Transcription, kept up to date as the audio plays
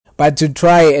But to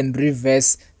try and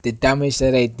reverse the damage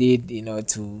that I did,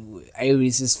 to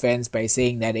Aries' fans by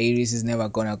saying that Aries is never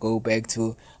gonna go back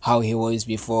to how he was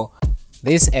before.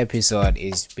 This episode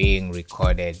is being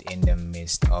recorded in the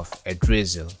midst of a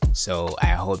drizzle, so I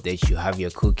hope that you have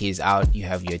your cookies out, you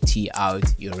have your tea out,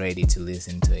 you're ready to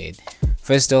listen to it.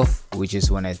 First off, we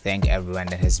just want to thank everyone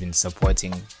that has been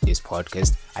supporting this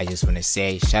podcast. I just want to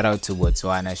say shout out to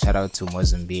Botswana, shout out to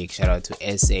Mozambique, shout out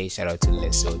to SA, shout out to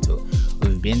Lesotho.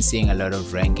 We've been seeing a lot of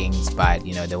rankings, but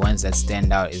the ones that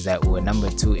stand out is that we were number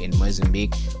 2 in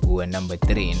Mozambique, we were number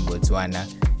 3 in Botswana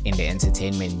in the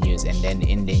entertainment news, and then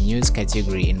in the news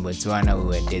category in Botswana we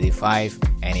were 35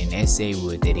 and in SA we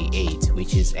were 38,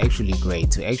 which is actually great.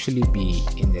 To actually be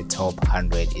in the top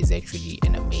 100 is actually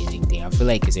an amazing thing. I feel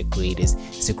like it's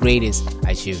the greatest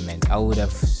achievement. I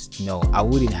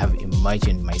wouldn't have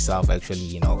imagined myself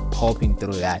actually popping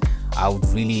through that. I would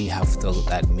really have thought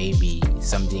that maybe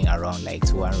something around like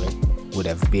 200 would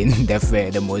have been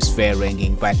the most fair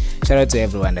ranking. But shout out to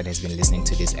everyone that has been listening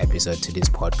to this episode, to this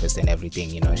podcast and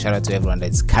everything. Shout out to everyone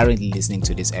that's currently listening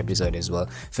to this episode as well.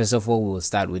 First of all, we'll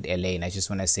start with Elaine. I just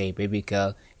want to say, baby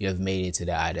girl, you have made it to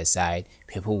the other side.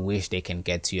 People wish they can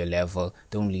get to your level.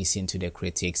 Don't listen to the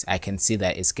critics. I can see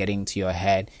that it's getting to your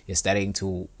head. You're starting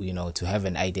to to have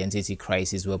an identity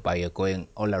crisis whereby you're going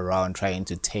all around trying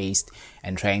to taste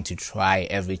and trying to try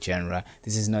every genre.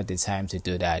 This is not the time to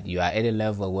do that. You are at a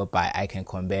level whereby I can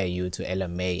compare you to Ella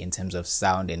May in terms of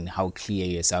sound and how clear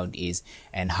your sound is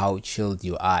and how chilled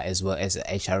you are, as well as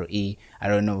HRE. I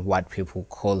don't know what people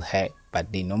call her,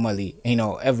 but they normally,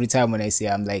 every time when I say,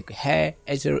 I'm like, hey,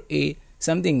 HRE,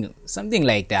 something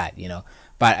like that,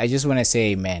 But I just want to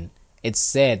say, man, it's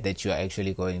sad that you're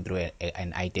actually going through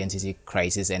an identity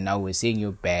crisis, and now we're seeing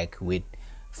you back with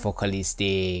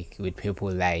Focalistic, with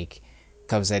people like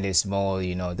Kabza Small.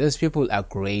 Those people are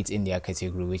great in their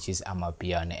category, which is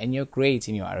Amapiano, and you're great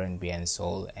in your R&B and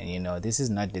soul. And this is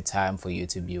not the time for you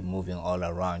to be moving all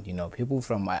around. People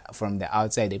from the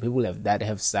outside, the people that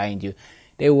have signed you,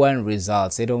 they want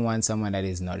results. They don't want someone that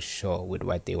is not sure with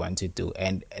what they want to do.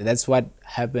 And that's what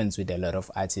happens with a lot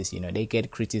of artists. They get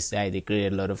criticized, they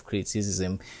create a lot of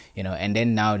criticism, and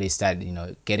then now they start,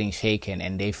 getting shaken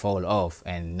and they fall off.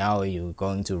 And now you're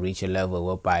going to reach a level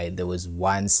whereby there was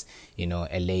once,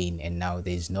 Elaine, and now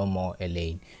there's no more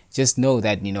Elaine. Just know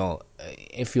that,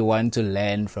 if you want to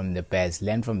learn from the best,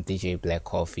 learn from DJ Black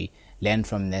Coffee, learn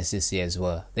from Necessity as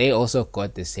well. They also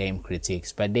got the same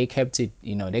critiques, but they kept it,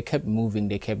 they kept moving,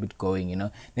 they kept it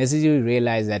going, Necessity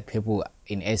realized that people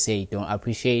in SA don't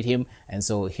appreciate him, and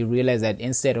so he realized that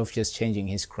instead of just changing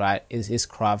his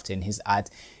craft and his art,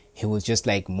 he will just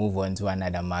move on to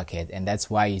another market. And that's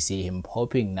why you see him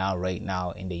popping right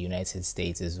now in the United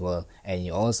States as well. And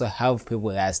you also have people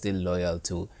that are still loyal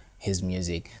to his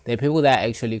music. There are people that are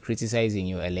actually criticizing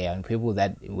you, LA, and people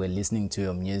that were listening to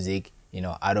your music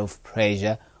out of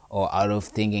pressure or out of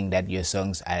thinking that your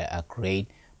songs are great,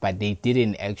 but they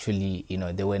didn't actually,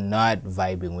 they were not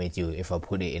vibing with you, if I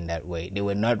put it in that way. They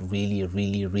were not really,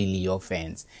 really, really your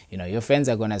fans. Your fans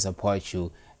are going to support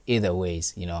you either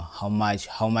ways. How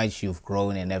much you've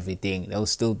grown and everything, they'll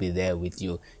still be there with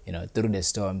you, through the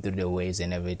storm, through the waves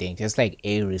and everything, just like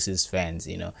Aries' fans,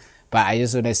 But I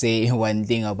just want to say one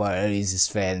thing about Aries'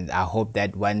 fans. I hope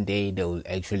that one day they'll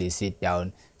actually sit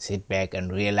back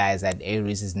and realize that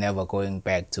Aries is never going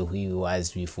back to who he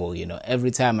was before.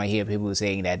 Every time I hear people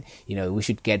saying that, we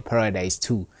should get Paradise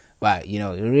 2. But,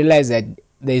 you realize that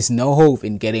there's no hope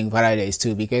in getting Paradise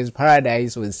 2, because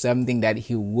Paradise was something that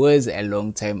he was a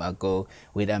long time ago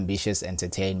with Ambitious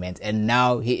Entertainment. And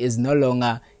now he is no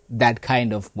longer that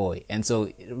kind of boy, and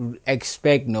so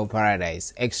expect no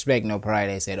Paradise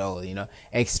at all.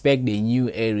 Expect the new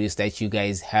Aries that you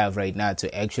guys have right now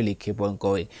to actually keep on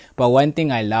going. But one thing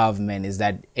I love, man, is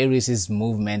that Aries'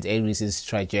 movement, Aries'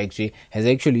 trajectory has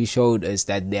actually showed us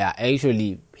that there are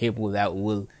actually people that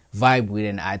will vibe with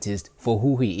an artist for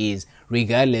who he is,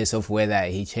 regardless of whether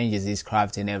he changes his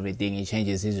craft and everything, he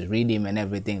changes his rhythm and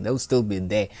everything, they'll still be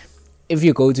there. If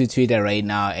you go to Twitter right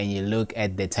now and you look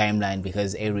at the timeline,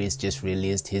 because Aries just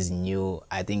released his new,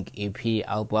 I think, EP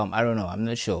album. I don't know. I'm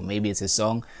not sure. Maybe it's a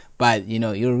song. But,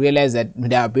 you'll realize that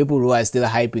there are people who are still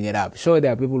hyping it up. Sure,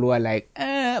 there are people who are like,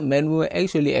 man, we were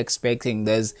actually expecting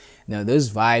those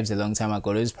vibes a long time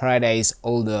ago. Those Paradise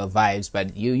older vibes.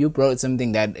 But you brought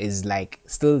something that is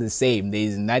still the same. There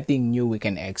is nothing new we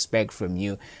can expect from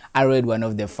you. I read one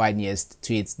of the funniest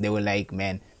tweets. They were like,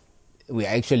 man, we're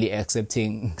actually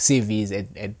accepting CVs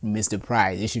at Mr.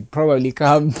 Price. You should probably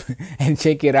come and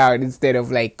check it out instead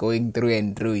of like going through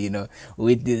and through,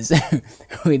 with this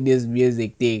with this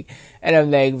music thing. And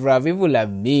I'm like, bro, people are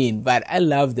mean, but I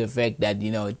love the fact that,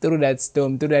 through that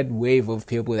storm, through that wave of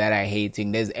people that are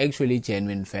hating, there's actually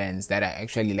genuine fans that are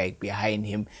actually like behind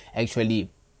him,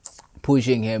 actually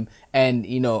pushing him. And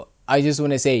I just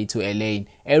want to say to Elaine,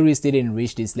 Aries didn't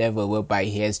reach this level whereby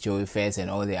he has Joey Fest and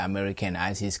all the American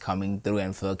artists coming through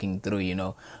and flocking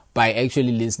through, by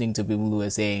actually listening to people who are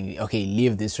saying, okay,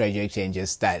 leave this trajectory and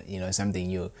just start, something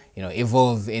new,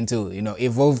 evolve into,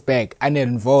 evolve back,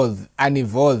 unevolve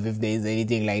if there is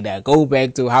anything like that. Go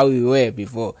back to how we were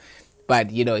before.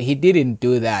 But, he didn't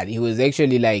do that. He was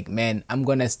actually like, man, I'm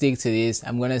going to stick to this.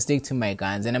 I'm going to stick to my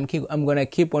guns and I'm going to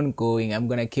keep on going. I'm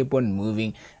going to keep on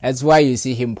moving. That's why you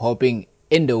see him popping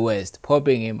in the West.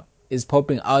 Popping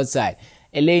outside.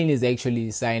 Elaine is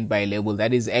actually signed by a label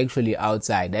that is actually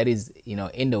outside. That is,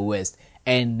 in the West.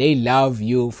 And they love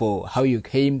you for how you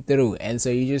came through. And so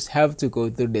you just have to go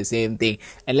through the same thing.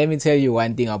 And let me tell you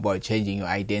one thing about changing your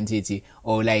identity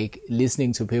or like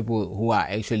listening to people who are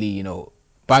actually,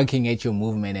 barking at your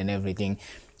movement and everything,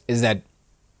 is that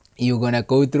you're gonna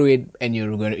go through it and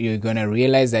you're gonna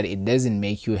realize that it doesn't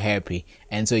make you happy,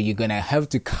 and so you're gonna have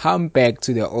to come back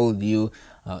to the old you,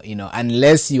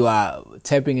 unless you are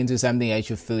tapping into something that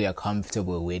you feel you're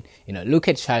comfortable with. Look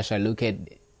at Shasha, look at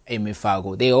Amy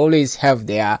Fago. They always have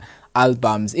their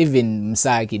albums, even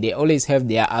Msaki, they always have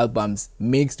their albums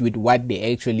mixed with what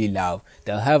they actually love.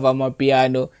 They'll have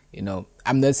Amapiano,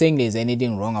 I'm not saying there's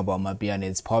anything wrong about Amapiano.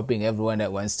 It's popping. Everyone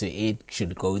that wants to eat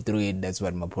should go through it. That's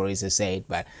what Maphorisa said.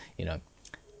 But,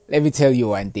 let me tell you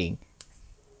one thing.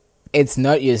 It's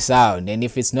not your sound. And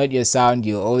if it's not your sound,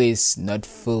 you'll always not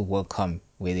feel welcome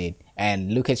with it.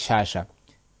 And look at Shasha.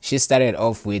 She started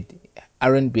off with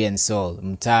R&B and soul,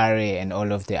 Mtare and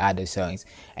all of the other songs.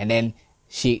 And then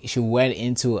she went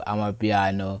into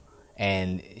Amapiano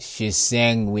and she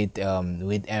sang with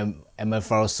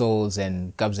MFR Souls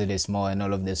and Kabza De Small and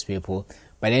all of those people.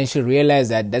 But then she realized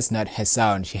that that's not her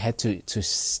sound. She had to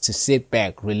sit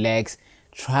back, relax,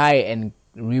 try and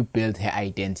rebuild her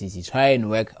identity, try and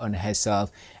work on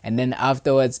herself. And then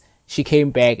afterwards, she came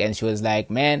back and she was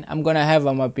like, man, I'm going to have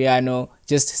Amapiano,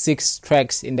 just 6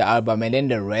 tracks in the album. And then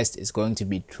the rest is going to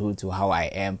be true to how I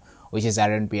am, which is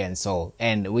R&B and soul.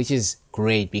 And which is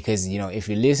great because, if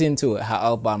you listen to her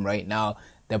album right now,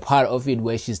 the part of it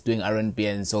where she's doing R&B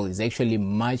and soul is actually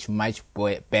much, much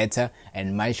better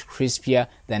and much crispier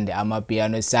than the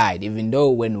Amapiano side. Even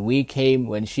though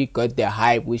when she got the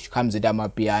hype which comes with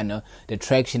Amapiano, the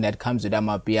traction that comes with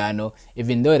Amapiano,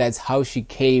 even though that's how she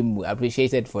came,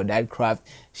 appreciated for that craft,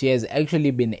 she has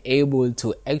actually been able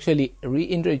to actually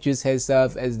reintroduce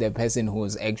herself as the person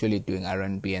who's actually doing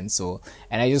R&B and soul.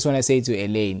 And I just want to say to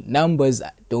Elaine, numbers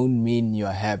don't mean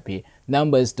you're happy.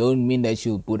 Numbers don't mean that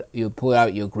you put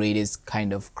out your greatest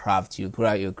kind of craft, you put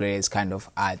out your greatest kind of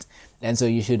art. And so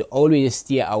you should always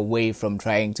steer away from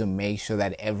trying to make sure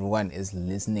that everyone is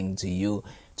listening to you,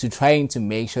 to trying to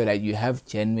make sure that you have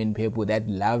genuine people that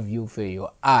love you for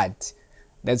your art.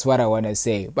 That's what I want to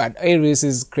say. But Aries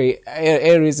is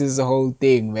the whole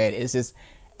thing, man.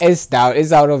 It's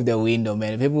out of the window,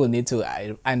 man. People need to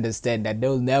understand that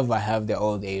they'll never have the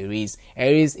old Aries.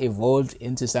 Aries evolved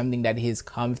into something that he's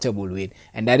comfortable with,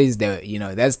 and that is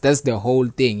that's the whole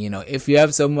thing. If you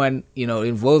have someone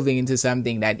evolving into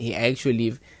something that he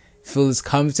actually feels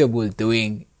comfortable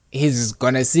doing, he's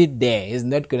gonna sit there. He's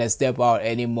not gonna step out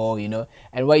anymore,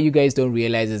 And what you guys don't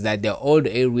realize is that the old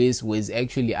Aries was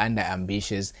actually under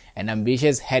Ambitious, and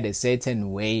Ambitious had a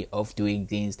certain way of doing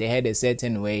things. They had a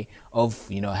certain way of,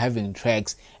 having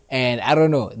tracks. And I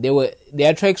don't know,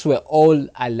 their tracks were all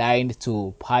aligned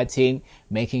to partying,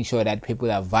 making sure that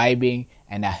people are vibing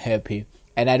and are happy.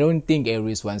 And I don't think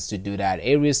Aries wants to do that.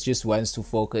 Aries just wants to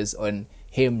focus on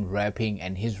him rapping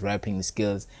and his rapping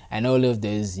skills and all of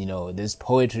this, this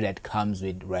poetry that comes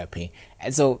with rapping.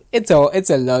 And so it's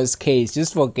a lost case.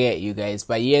 Just forget, you guys.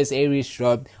 But yes, Aries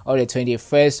dropped on the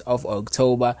 21st of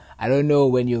October. I don't know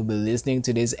when you'll be listening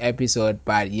to this episode,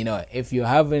 but if you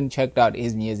haven't checked out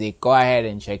his music, go ahead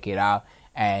and check it out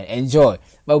and enjoy.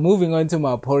 But moving on to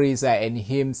Maphorisa and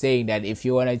him saying that if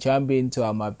you want to jump into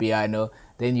Amapiano,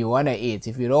 then you want to eat.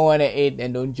 If you don't want to eat,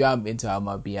 then don't jump into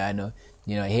Amapiano.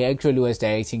 He actually was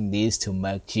directing this to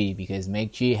Mac G because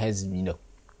Mac G has,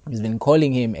 he's been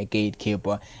calling him a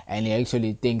gatekeeper, and he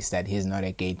actually thinks that he's not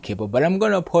a gatekeeper. But I'm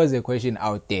going to pose a question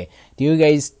out there. Do you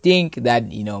guys think that,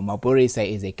 Maphorisa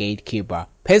is a gatekeeper?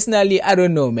 Personally, I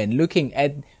don't know, man. Looking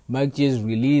at Mark G's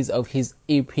release of his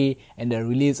EP and the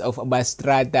release of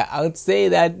Bastrata, I would say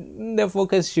that the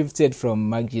focus shifted from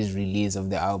Mark G's release of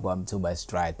the album to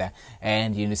Bastrata,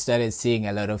 and you started seeing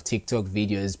a lot of TikTok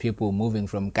videos, people moving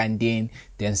from Kandin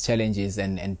dance challenges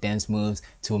and dance moves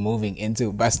to moving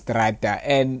into Bastrata.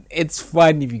 And it's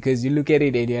funny because you look at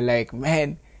it and you're like,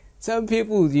 man, some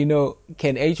people,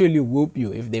 can actually whoop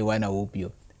you if they want to whoop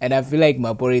you. And I feel like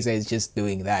Maphorisa is just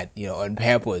doing that, on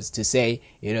purpose to say,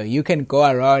 you can go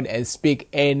around and speak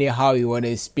anyhow you want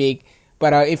to speak.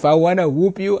 But if I want to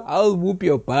whoop you, I'll whoop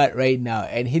your butt right now.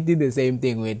 And he did the same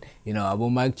thing with, Abu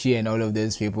Makchi and all of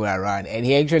those people around. And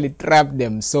he actually trapped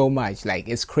them so much. Like,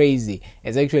 it's crazy.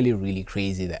 It's actually really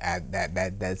crazy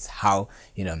that's how,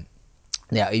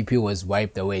 their EP was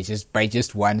wiped away just by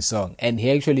just one song. And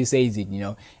he actually says it,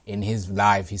 in his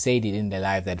live. He said it in the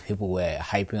live that people were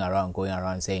hyping around, going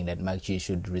around saying that Mark G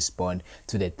should respond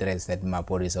to the threats that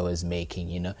Maphorisa was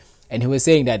making, And he was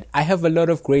saying that I have a lot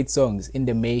of great songs in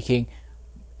the making,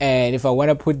 and if I want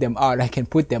to put them out, I can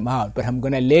put them out. But I'm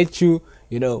going to let you,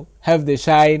 have the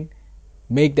shine,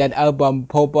 make that album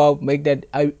pop up, make that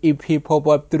EP pop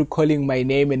up through calling my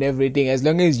name and everything, as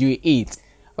long as you eat.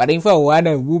 But if I want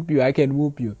to whoop you, I can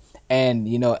whoop you. And,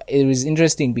 it was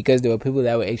interesting because there were people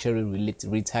that were actually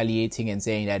retaliating and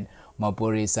saying that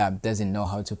Maphorisa doesn't know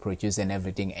how to produce and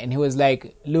everything. And he was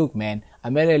like, look, man,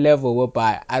 I'm at a level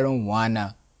whereby I don't want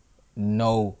to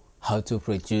know how to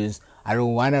produce. I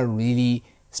don't want to really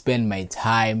spend my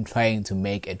time trying to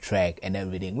make a track and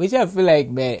everything, which I feel like,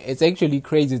 man, it's actually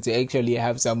crazy to actually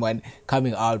have someone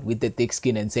coming out with the thick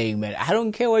skin and saying, man, I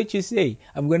don't care what you say,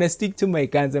 I'm gonna stick to my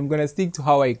guns, I'm gonna stick to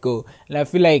how I go. And I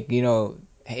feel like,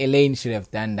 Elaine should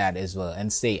have done that as well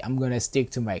and say, I'm gonna stick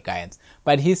to my guns.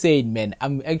 But he said, man,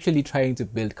 I'm actually trying to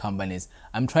build companies,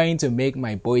 I'm trying to make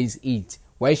my boys eat.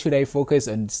 Why should I focus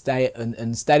on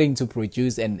starting to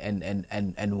produce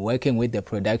and working with the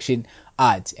production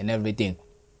art and everything?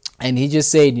 And he just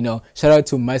said, shout out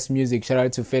to Mass Music, shout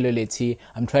out to Fellow Leti.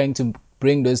 I'm trying to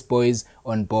bring those boys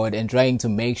on board and trying to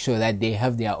make sure that they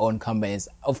have their own companies.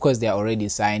 Of course, they are already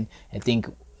signed, I think,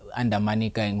 under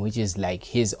Manigang, which is like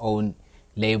his own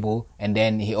label. And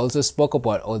then he also spoke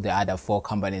about all the other 4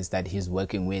 companies that he's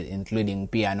working with, including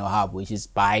Piano Hub, which is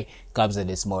by Kabza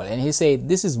De Small. And he said,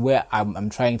 this is where I'm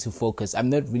trying to focus.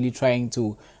 I'm not really trying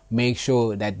to make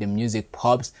sure that the music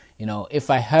pops. If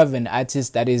I have an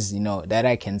artist that is, that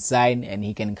I can sign and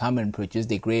he can come and produce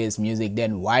the greatest music,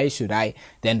 then why should I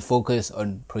then focus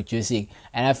on producing?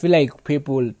 And I feel like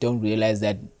people don't realize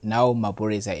that now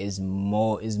Maphorisa is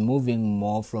moving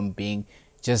more from being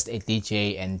just a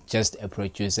DJ and just a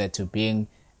producer to being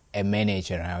a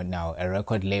manager now, a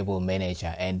record label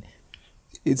manager. And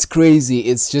it's crazy.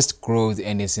 It's just growth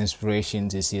and it's inspiration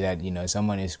to see that,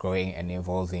 someone is growing and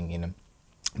evolving,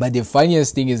 But the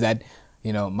funniest thing is that,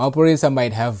 Maphorisa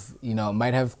might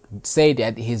have said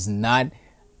that he's not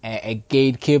a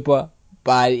gatekeeper,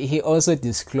 but he also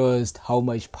disclosed how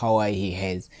much power he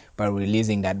has by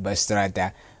releasing that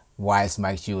Bastrata whilst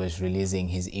Mark G was releasing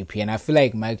his EP. And I feel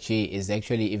like Mark G is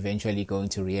actually eventually going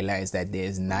to realize that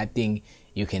there's nothing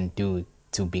you can do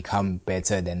to become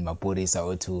better than Maphorisa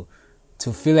or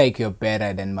to feel like you're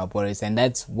better than Maphorisa. And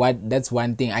that's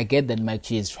one thing. I get that Mark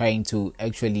G is trying to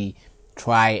actually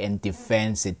try and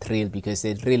defend Cetrill, because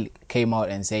Cetrill came out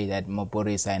and said that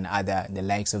Maphorisa and the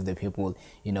likes of the people,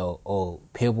 or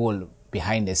people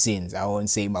behind the scenes. I won't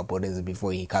say Maphorisa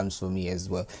before he comes for me as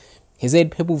well. He said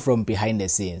people from behind the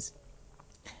scenes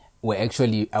were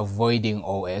actually avoiding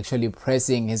or were actually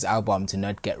pressing his album to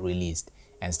not get released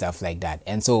and stuff like that.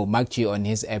 And so Mark G on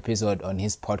his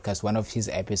podcast, one of his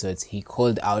episodes, he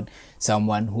called out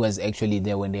someone who was actually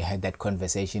there when they had that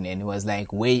conversation, and he was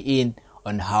like, weigh in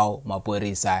on how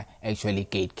Maphorisa actually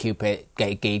gatekept,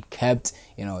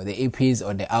 the EPs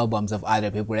or the albums of other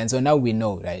people. And so now we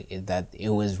know that it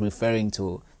was referring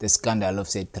to the scandal of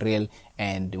Cetrill,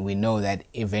 and we know that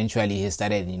eventually he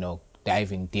started,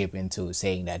 diving deep into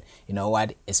saying that,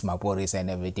 it's Maphorisa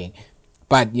and everything.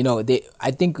 But,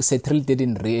 I think Cetrill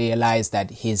didn't realize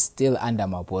that he's still under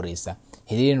Maphorisa.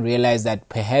 He didn't realize that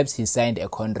perhaps he signed a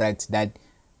contract that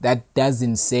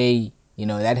doesn't say,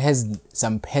 that has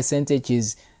some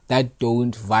percentages that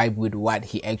don't vibe with what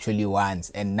he actually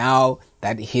wants. And now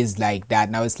that he's like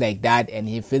that, now it's like that, and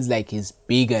he feels like he's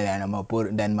bigger than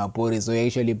Maphorisa, so he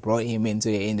actually brought him into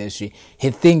the industry.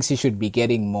 He thinks he should be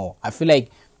getting more. I feel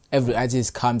like every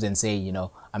artist comes and say,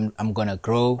 I'm gonna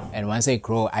grow, and once I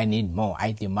grow, I need more,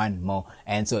 I demand more.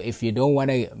 And so if you don't want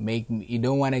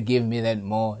to give me that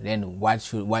more, then why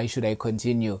should I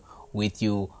continue with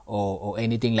you or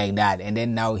anything like that? And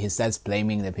then now he starts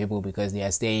blaming the people because they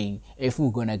are saying, if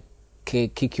we're gonna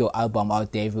kick your album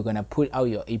out there, if we're gonna put out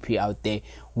your EP out there,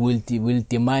 we'll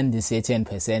demand a certain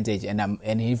percentage, and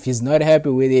if he's not happy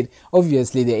with it,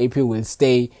 obviously the EP will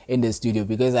stay in the studio,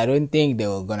 because I don't think there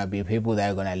are gonna be people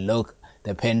that are gonna look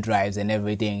the pen drives and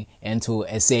everything into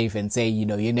a safe and say,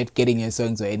 you're not getting your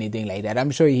songs or anything like that.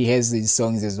 I'm sure he has his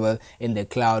songs as well in the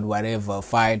cloud, whatever,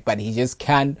 fine, but he just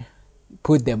can't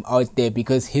put them out there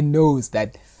because he knows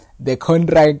that the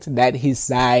contract that he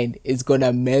signed is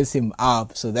gonna mess him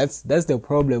up. So that's the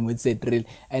problem with Cedric.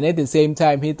 And at the same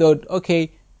time, he thought,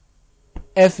 okay,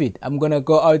 F it, I'm gonna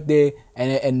go out there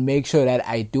and make sure that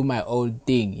I do my own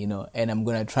thing, and I'm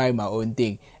gonna try my own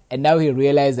thing. And now he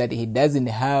realized that he doesn't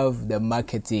have the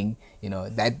marketing,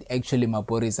 that actually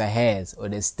Maphorisa has, or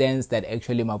the stance that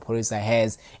actually Maphorisa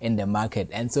has in the market.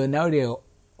 And so now they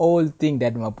all think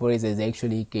that Maphorisa is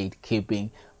actually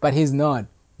gatekeeping, but he's not.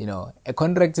 A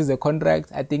contract is a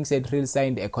contract. I think Cedric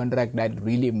signed a contract that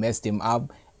really messed him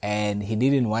up, and he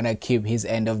didn't want to keep his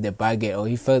end of the bargain, or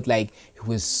he felt like he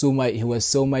was so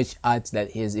much art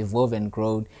that he has evolved and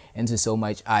grown into so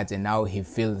much art, and now he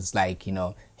feels like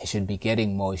he should be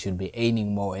getting more, he should be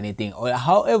earning more, anything, or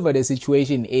however the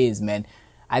situation is, man.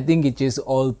 I think it just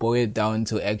all boiled down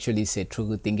to actually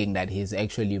Cedric thinking that he's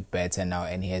actually better now,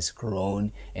 and he has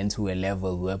grown into a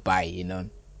level whereby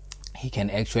he can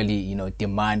actually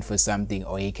demand for something,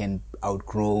 or he can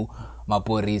outgrow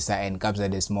Maphorisa and Kabza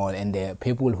De Small and the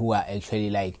people who are actually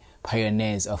like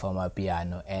pioneers of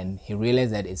Amapiano. And he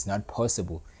realized that it's not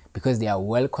possible, because they are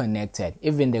well connected.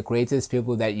 Even the greatest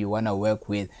people that you want to work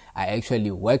with are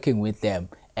actually working with them,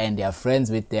 and they are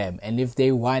friends with them. And if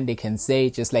they want, they can say,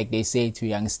 just like they say to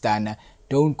Young Stunna,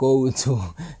 don't go to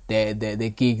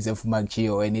the gigs of Magchi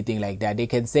or anything like that. They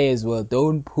can say as well,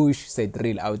 don't push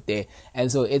Cedric out there. And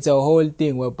so it's a whole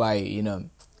thing whereby you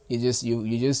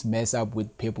just mess up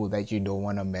with people that you don't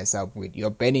want to mess up with. You're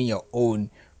burning your own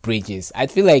bridges. I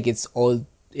feel like it all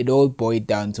boiled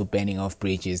down to burning of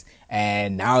bridges.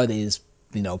 And now there's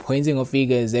pointing of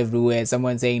fingers everywhere.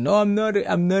 Someone saying, no, I'm not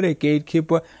a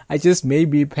gatekeeper. I just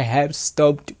maybe perhaps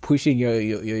stopped pushing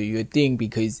your thing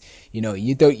because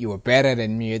you thought you were better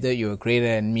than me, you thought you were greater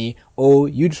than me, or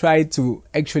you tried to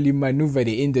actually maneuver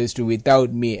the industry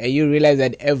without me, and you realize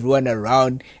that everyone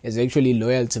around is actually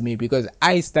loyal to me because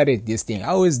I started this thing.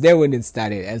 I was there when it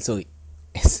started. And so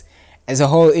it's a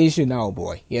whole issue now,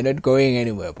 boy. You're not going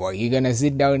anywhere, boy. You're gonna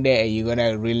sit down there and you're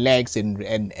gonna relax and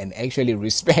actually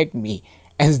respect me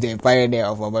as the pioneer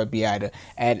of Amapiano.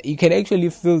 And you can actually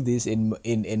feel this in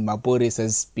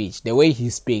Maphorisa's speech. The way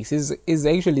he speaks is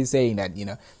actually saying that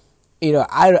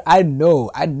I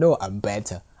know I'm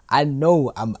better. I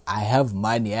know I have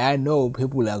money. I know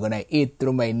people are gonna eat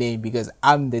through my name because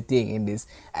I'm the thing in this,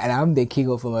 and I'm the king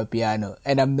of Amapiano.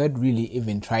 And I'm not really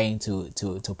even trying to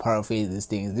paraphrase these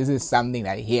things. This is something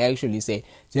that he actually said,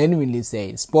 genuinely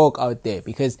said, spoke out there,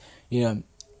 because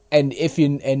and if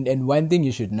you and one thing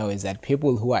you should know is that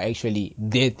people who are actually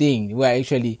their thing, who are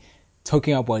actually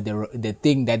talking about the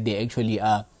thing that they actually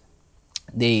are,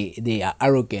 they are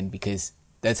arrogant because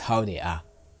that's how they are.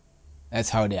 That's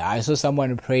how they are. I saw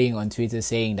someone praying on Twitter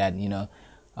saying that,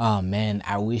 oh man,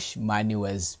 I wish money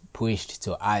was pushed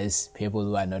to us, people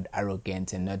who are not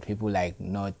arrogant, and not people like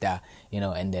Nota,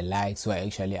 and the likes who are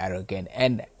actually arrogant.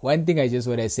 And one thing I just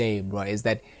want to say, bro, is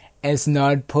that it's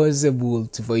not possible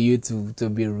for you to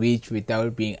be rich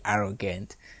without being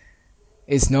arrogant.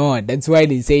 It's not. That's why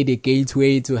they say the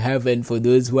gateway to heaven for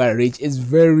those who are rich is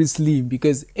very slim,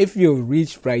 because if you're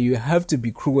rich, bro, you have to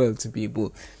be cruel to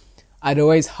people.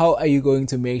 Otherwise, how are you going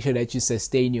to make sure that you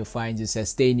sustain your funds, you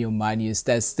sustain your money, you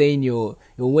sustain your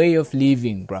way of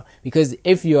living, bro? Because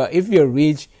if you're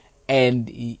rich and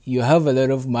you have a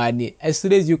lot of money, as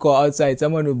soon as you go outside,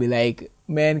 someone will be like,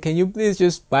 man, can you please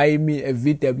just buy me a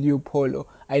VW Polo?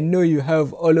 I know you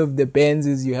have all of the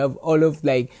Benzes, you have all of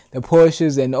like the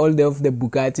Porsches and all of the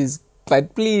Bugattis,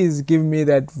 but please give me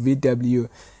that VW.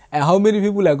 And how many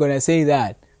people are going to say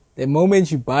that? The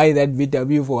moment you buy that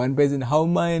VW for one person, how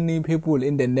many people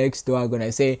in the next door are going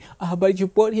to say, but you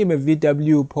bought him a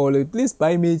VW Polo, please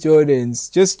buy me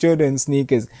Jordans, just Jordan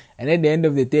sneakers. And at the end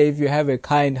of the day, if you have a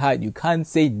kind heart, you can't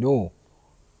say no.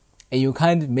 And you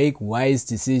can't make wise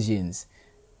decisions.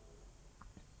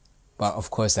 But of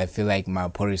course, I feel like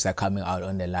Maphorisa coming out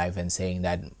on the live and saying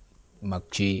that,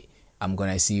 Magchi, I'm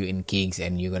going to see you in gigs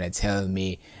and you're going to tell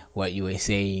me what you were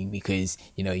saying because,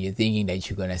 you're thinking that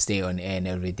you're going to stay on air and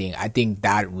everything. I think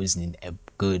that wasn't a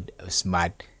good,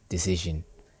 smart decision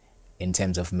in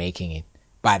terms of making it.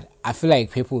 But I feel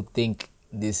like people think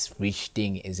this rich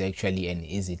thing is actually an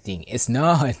easy thing. It's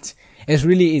not. It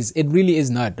really is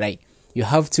not, right? you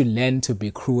have to learn to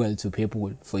be cruel to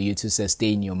people for you to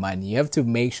sustain your money. You have to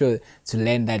make sure to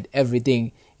learn that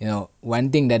everything, one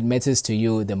thing that matters to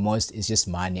you the most is just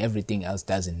money. Everything else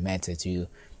doesn't matter to you.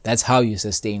 That's how you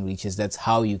sustain riches. That's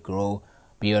how you grow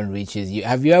beyond riches.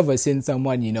 Have you ever seen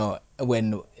someone,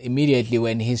 when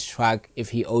his truck, if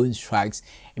he owns trucks,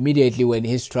 immediately when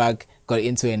his truck got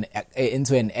into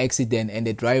an accident and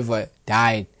the driver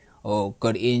died or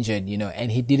got injured,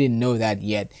 and he didn't know that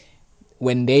yet,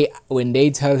 when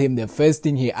they tell him, the first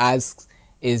thing he asks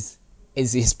is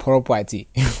his property.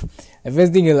 The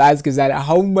first thing he'll ask is that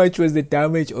how much was the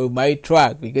damage of my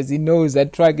truck, because he knows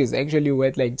that truck is actually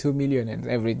worth like 2 million and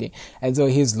everything, and so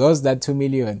he's lost that 2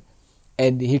 million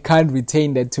and he can't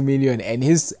retain that 2 million, and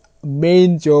his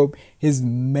main job, his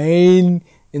main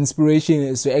inspiration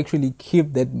is to actually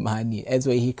keep that money. That's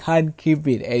why he can't keep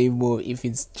it anymore if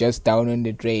it's just down on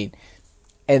the drain.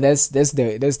 And that's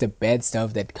the bad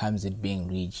stuff that comes with being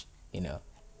rich.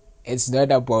 It's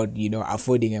not about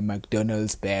affording a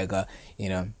McDonald's burger,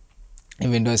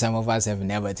 even though some of us have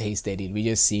never tasted it. We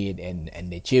just see it,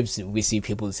 and the chips, we see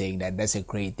people saying that that's a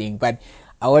great thing. But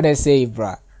I want to say,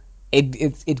 bruh,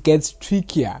 it gets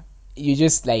trickier. You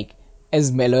just like,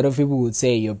 as a lot of people would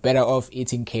say, you're better off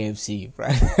eating KFC,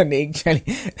 bruh, and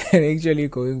actually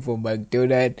going for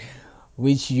McDonald's,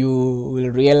 which you will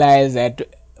realize that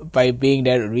by being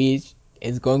that rich,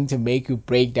 it's going to make you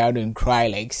break down and cry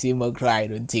like Simo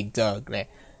cried on TikTok, right?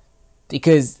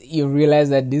 Because you realize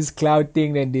that this cloud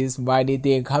thing and this money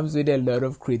thing comes with a lot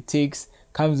of critiques,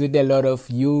 comes with a lot of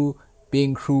you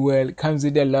being cruel, comes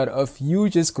with a lot of you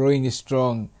just growing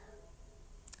strong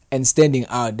and standing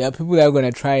out. There are people that are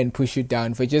going to try and push you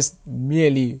down for just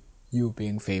merely you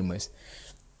being famous.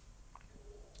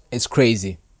 It's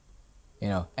crazy,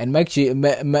 and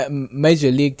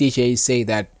Major League DJs say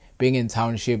that being in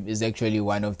township is actually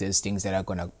one of those things that are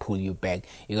going to pull you back.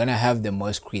 You're going to have the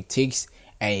most critiques,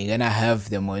 and you're going to have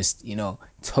the most,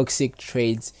 toxic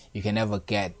traits you can ever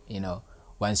get,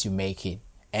 once you make it.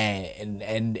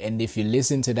 And if you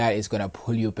listen to that, it's going to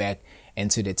pull you back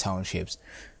into the townships.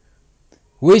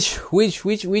 Which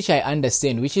I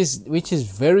understand, which is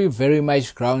very, very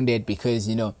much grounded, because,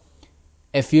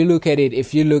 if you look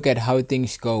at how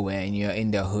things go when you're in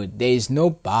the hood, there is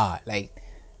no bar. Like,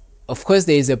 of course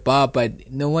there is a bar, but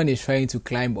no one is trying to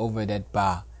climb over that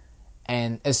bar.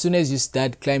 And as soon as you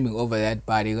start climbing over that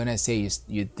bar, they're gonna say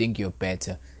you think you're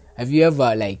better. Have you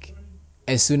ever, like,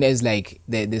 as soon as like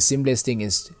the simplest thing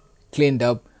is cleaned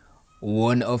up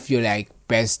one of your like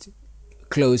best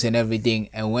clothes and everything,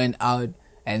 and went out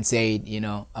and said,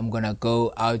 I'm gonna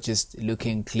go out just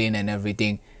looking clean and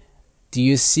everything, do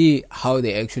you see how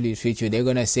they actually treat you? They're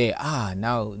gonna say,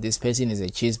 now this person is a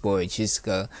cheese boy, cheese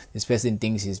girl, this person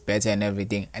thinks he's better and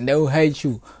everything, and they'll hate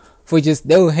you for just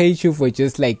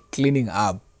like cleaning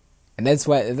up. And that's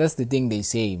the thing they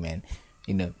say, man.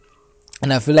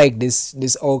 And I feel like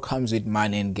this all comes with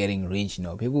money and getting rich.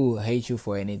 People will hate you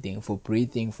for anything, for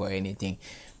breathing, for anything.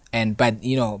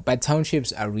 But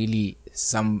townships are really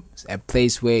a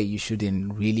place where you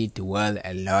shouldn't really dwell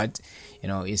a lot.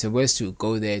 You're supposed to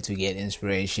go there to get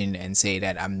inspiration and say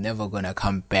that I'm never gonna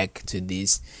come back to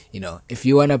this. If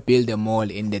you wanna build a mall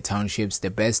in the townships, the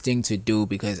best thing to do,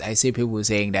 because I see people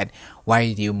saying that,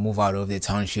 why do you move out of the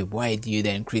township? Why do you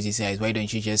then criticize? Why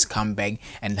don't you just come back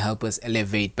and help us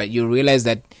elevate? But you realize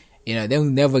that they'll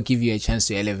never give you a chance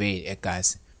to elevate,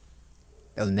 guys.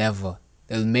 They'll never.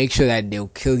 They'll make sure that they'll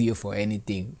kill you for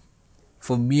anything,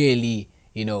 for merely,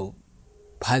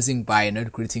 passing by and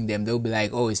not greeting them. They'll be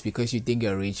like, oh, it's because you think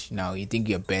you're rich now, you think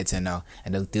you're better now,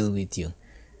 and they'll deal with you.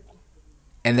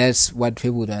 And that's what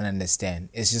people don't understand.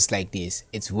 It's just like this.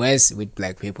 It's worse with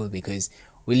black people, because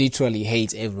we literally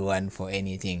hate everyone for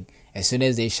anything. As soon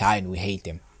as they shine, we hate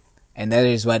them. And that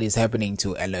is what is happening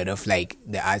to a lot of like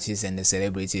the artists and the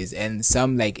celebrities, and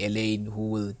some like Elaine, who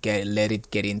will let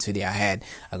it get into their head,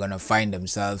 are gonna find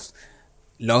themselves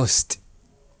lost,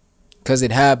 because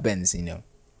it happens.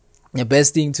 The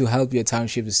best thing to help your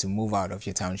township is to move out of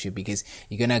your township, because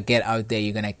you're gonna get out there,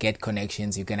 you're gonna get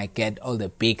connections, you're gonna get all the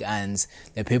big ants,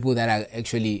 the people that are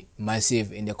actually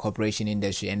massive in the corporation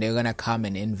industry, and they're gonna come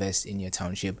and invest in your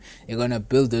township. They're gonna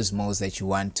build those malls that you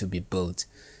want to be built,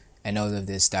 and all of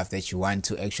this stuff that you want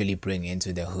to actually bring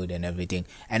into the hood and everything.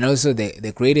 And also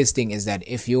the greatest thing is that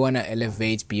if you want to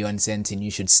elevate beyond Sandton,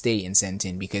 you should stay in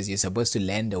Sandton, because you're supposed to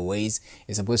learn the ways,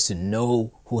 you're supposed to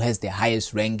know who has the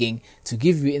highest ranking, to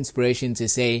give you inspiration to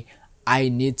say, I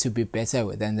need to be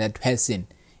better than that person.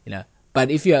 But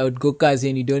if you're at Gokas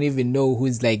and you don't even know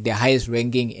who's like the highest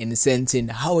ranking in Sandton,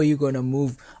 how are you going to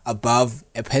move above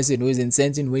a person who is in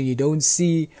Sandton when you don't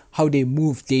see how they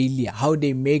move daily, how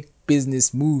they make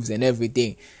business moves and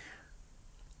everything?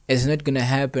 It's not gonna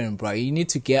happen, bro. You need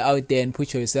to get out there and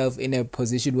put yourself in a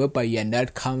position whereby you're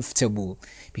not comfortable.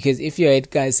 Because if you're at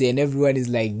Kasi and everyone is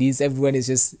like this, everyone is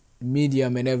just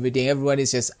medium and everything, everyone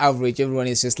is just average, everyone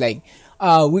is just like,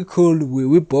 we cool,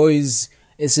 we boys,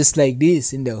 it's just like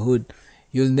this in the hood.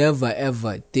 You'll never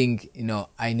ever think,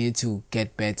 I need to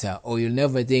get better. Or you'll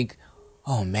never think,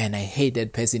 oh man, I hate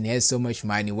that person, he has so much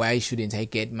money, why shouldn't I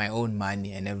get my own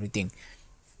money and everything.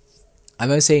 I'm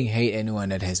not saying hate anyone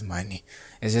that has money.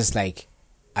 It's just like,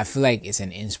 I feel like it's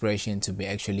an inspiration to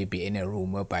actually be in a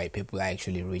room whereby people are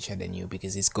actually richer than you,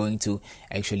 because it's going to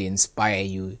actually inspire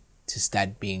you to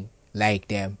start being like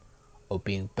them or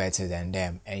being better than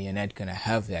them, and you're not gonna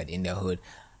have that in the hood.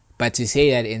 But to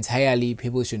say that entirely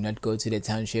people should not go to the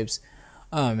townships,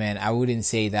 oh man, I wouldn't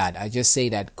say that. I just say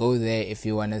that go there if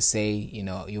you wanna say,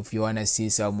 if you wanna see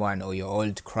someone or your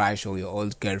old crush or your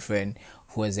old girlfriend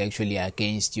who is actually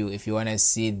against you, if you want to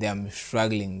see them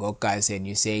struggling, go guys, and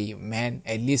you say, man,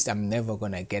 at least I'm never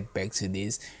gonna get back to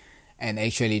this, and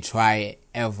actually try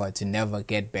ever to never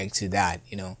get back to that.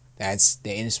 That's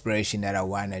the inspiration that I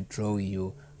want to draw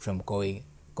you from going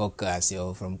go guys,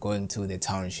 from going to the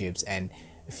townships. And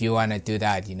if you want to do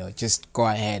that, just go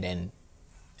ahead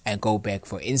and go back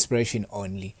for inspiration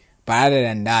only. But other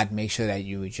than that, make sure that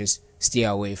you just stay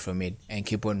away from it and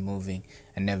keep on moving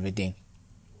and everything.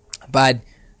 But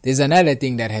there's another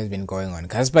thing that has been going on.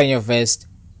 Cassper Nyovest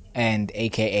and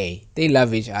AKA, they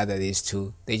love each other. These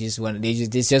two, they just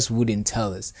wouldn't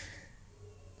tell us,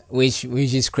 which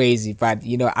is crazy. But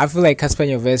I feel like Cassper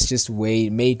Nyovest just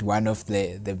made one of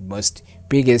the most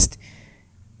biggest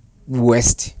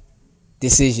worst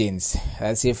decisions.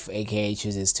 That's if AKA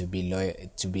chooses to be loyal,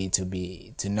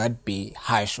 to not be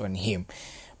harsh on him.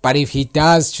 But if he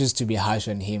does choose to be harsh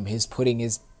on him, he's putting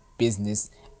his business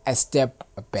a step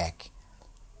back.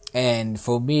 And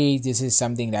for me, this is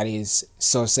something that is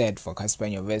so sad for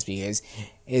Cassper Nyovest, because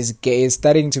he's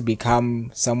starting to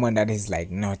become someone that is like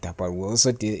Nota. But we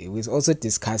also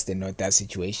discussed the Nota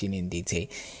situation in detail.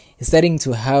 He's starting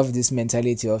to have this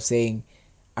mentality of saying,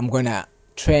 I'm gonna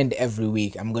trend every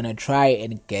week, I'm gonna try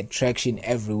and get traction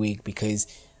every week, because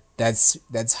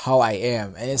that's how I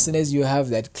am. And as soon as you have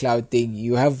that cloud thing,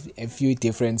 you have a few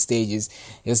different stages.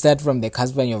 You start from the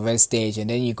Cassper Nyovest stage,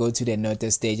 and then you go to the Nota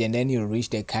stage, and then you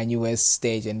reach the Kanye West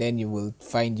stage, and then you will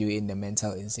find you in the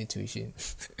mental institution.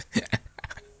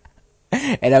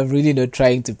 And I'm really not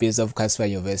trying to piss off Cassper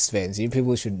Nyovest fans. You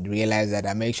people should realize that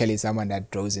I'm actually someone that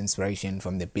draws inspiration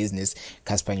from the business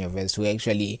Cassper Nyovest, who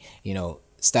actually,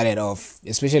 started off,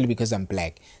 especially because I'm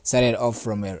black, started off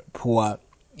from a poor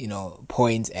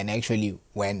point, and actually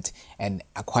went and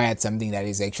acquired something that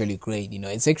is actually great.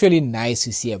 It's actually nice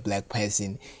to see a black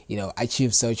person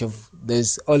achieve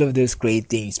all of those great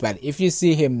things. But if you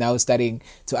see him now starting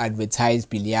to advertise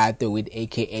Biliato with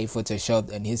AKA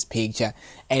photoshopped on his picture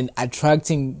and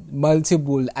attracting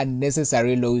multiple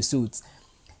unnecessary lawsuits,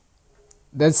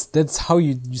 that's how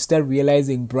you start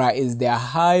realizing, bruh, is the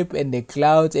hype and the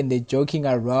clouds and the joking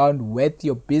around worth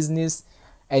your business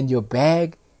and your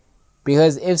bag?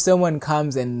 Because if someone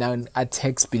comes and now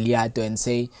attacks Biliato and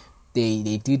say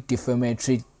they did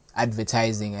defamatory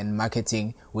advertising and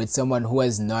marketing with someone who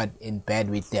was not in bed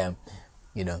with them,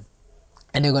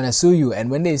 and they're gonna sue you.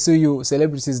 And when they sue you,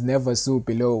 celebrities never sue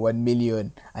below 1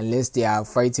 million unless they are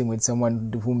fighting with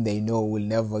someone whom they know will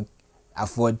never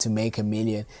afford to make 1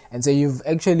 million. And so you've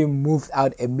actually moved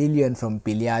out 1 million from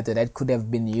Biliato that could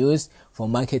have been used for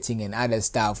marketing and other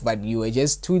stuff, but you were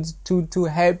just too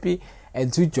happy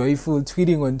and too joyful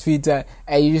tweeting on Twitter,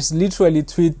 and you just literally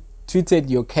tweeted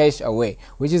your cash away,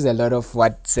 which is a lot of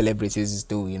what celebrities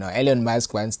do. Elon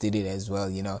Musk once did it as well.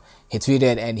 He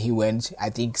tweeted and he went, I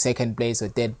think, second place or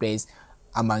third place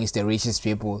amongst the richest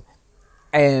people.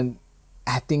 And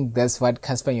I think that's what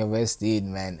Cassper Nyovest did,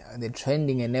 man. The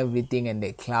trending and everything and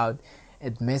the cloud,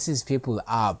 it messes people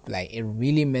up. Like, it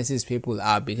really messes people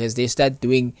up, because they start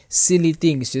doing silly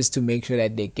things just to make sure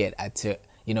that they get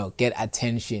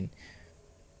attention.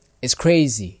 It's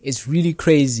crazy. It's really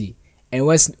crazy. And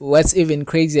what's even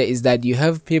crazier is that you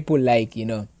have people like,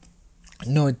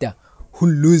 Nota, who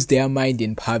lose their mind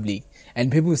in public,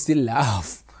 and people still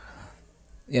laugh.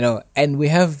 And we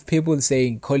have people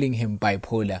calling him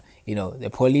bipolar. The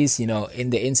police, in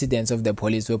the incidents of the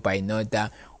police whereby Nota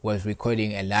was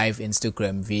recording a live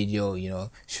Instagram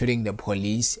video, shooting the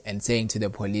police and saying to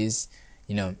the police,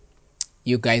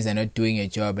 you guys are not doing your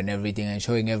job and everything, and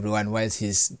showing everyone whilst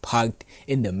he's parked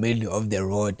in the middle of the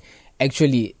road.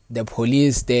 Actually, the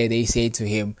police there, they say to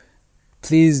him,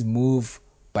 please move,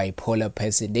 bipolar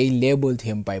person. They labeled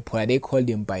him bipolar. They called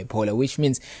him bipolar, which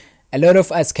means a lot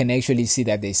of us can actually see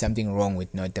that there's something wrong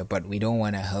with Nota, but we don't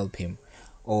want to help him.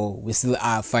 or we still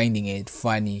are finding it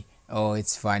funny. Oh,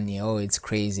 it's funny. Oh, it's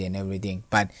crazy and everything.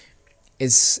 But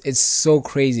it's so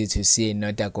crazy to see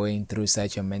Nota going through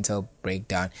such a mental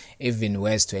breakdown. Even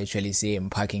worse to actually see him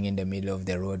parking in the middle of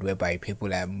the road whereby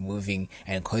people are moving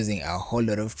and causing a whole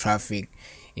lot of traffic.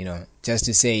 Just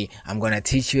to say, I'm gonna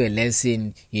teach you a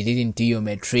lesson. You didn't do your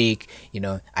metric.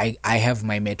 I have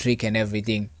my metric and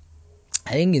everything.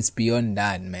 I think it's beyond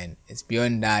that, man. It's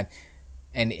beyond that.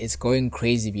 And it's going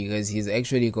crazy because he's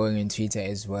actually going on Twitter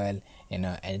as well,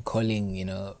 and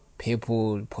calling,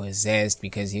 people possessed,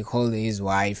 because he called his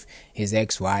wife, his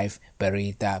ex-wife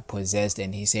Berita, possessed,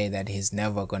 and he said that he's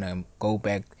never gonna go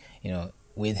back,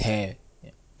 with her,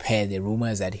 per the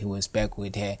rumors that he was back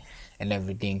with her and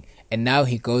everything. And now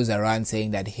he goes around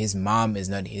saying that his mom is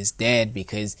not his dad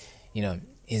because,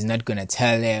 he's not gonna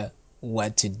tell her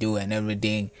what to do and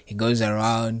everything. He goes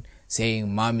around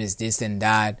saying mom is this and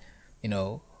that,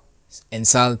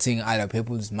 insulting other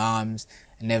people's moms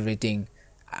and everything.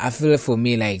 I feel for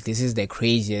me like this is the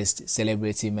craziest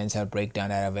celebrity mental breakdown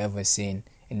that I've ever seen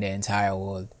in the entire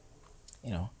world.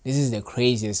 This is the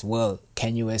craziest. Well,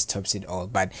 Kanye West tops it all,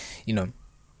 but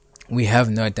we have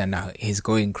Nota now. He's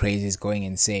going crazy, he's going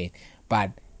insane.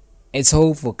 But it's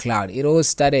all for cloud. It all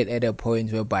started at a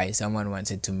point whereby someone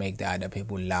wanted to make the other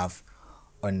people laugh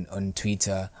on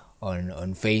Twitter,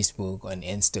 on Facebook, on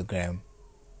Instagram,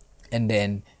 and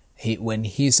then when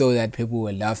he saw that people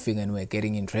were laughing and were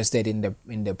getting interested in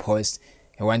the post,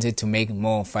 he wanted to make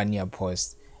more funnier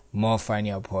posts.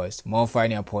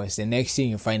 The next thing,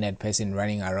 you find that person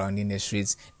running around in the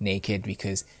streets naked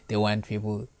because they want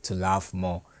people to laugh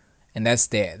more. And that's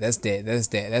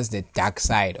the dark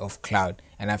side of cloud.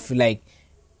 And I feel like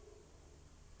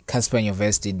Casper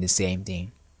Nyovest did the same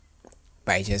thing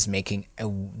by just making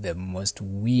the most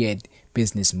weird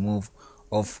business move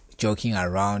of joking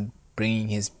around, bringing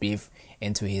his beef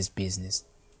into his business,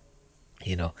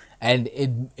 and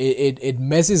it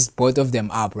messes both of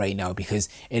them up right now, because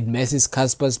it messes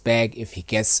Casper's bag if he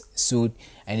gets sued,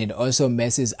 and it also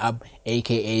messes up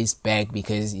AKA's bag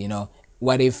because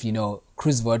what if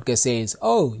Cruz Vodka says,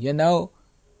 oh, you're now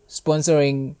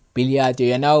sponsoring Biliato,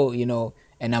 you're now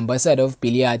an ambassador of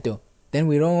Biliato, then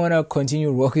we don't want to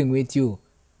continue working with you.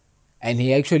 And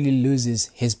he actually loses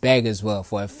his bag as well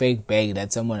for a fake bag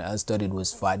that someone else thought it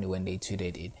was funny when they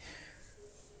tweeted it.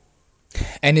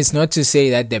 And it's not to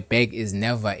say that the bag is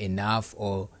never enough,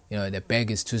 or the bag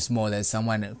is too small that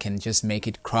someone can just make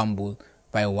it crumble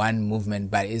by one movement.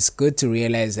 But it's good to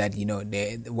realize that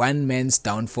the one man's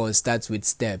downfall starts with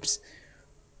steps.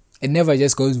 It never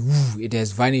just goes woo, it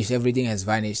has vanished, everything has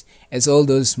vanished. It's all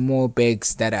those small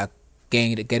bags that are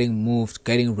getting removed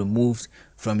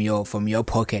from your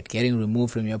pocket, getting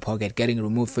removed from your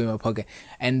pocket.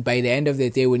 And by the end of the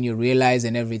day, when you realize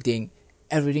and everything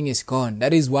is gone.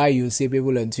 That is why you see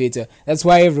people on Twitter. That's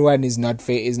why everyone is not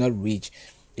rich.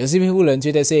 You see people on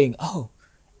Twitter saying, "Oh,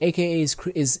 AKA is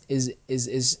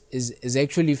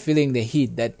actually feeling the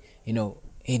heat that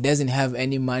he doesn't have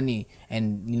any money,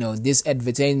 and this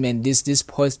advertisement, this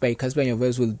post by Casper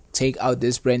Nyovest will take out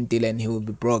this brand deal and he will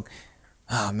be broke."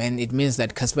 Oh man, it means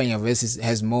that Casper Nyovest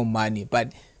has more money.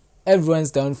 But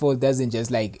everyone's downfall doesn't just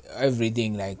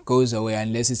everything goes away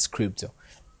unless it's crypto.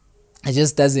 It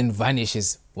just doesn't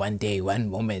vanishes one day, one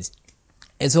moment.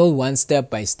 It's all one step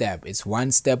by step. It's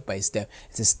one step by step.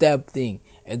 It's a step thing.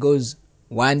 It goes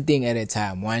one thing at a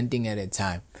time.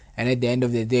 And at the end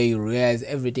of the day, you realize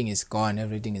everything is gone,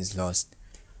 everything is lost.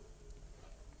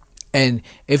 And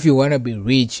if you want to be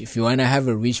rich, if you want to have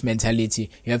a rich mentality,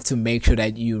 you have to make sure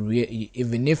that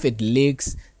even if it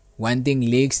leaks, one thing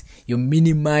leaks, you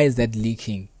minimize that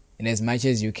leaking in as much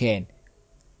as you can.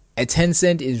 A 10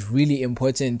 cent is really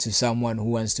important to someone who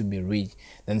wants to be rich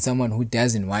than someone who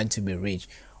doesn't want to be rich,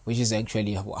 which is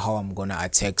actually how I'm going to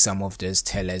attack some of those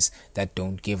tellers that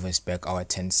don't give us back our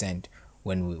 10 cent.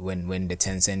 When the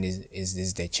 10 cent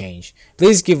is the change,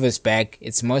 please give us back.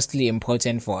 It's mostly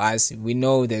important for us. We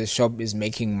know the shop is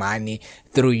making money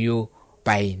through you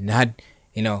by not,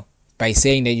 by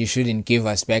saying that you shouldn't give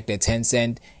us back the 10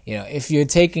 cent. If you're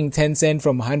taking 10 cent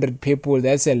from 100 people,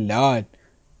 that's a lot.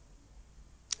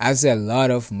 That's a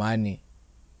lot of money.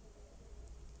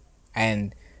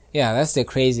 And yeah, that's the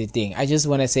crazy thing. I just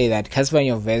want to say that Casper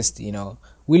Nyovest,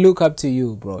 we look up to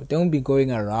you, bro. Don't be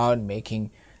going around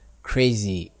making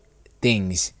crazy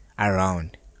things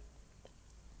around.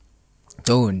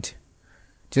 Don't.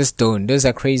 Those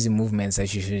are crazy movements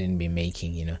that you shouldn't be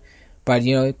making, But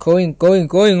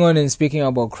going on and speaking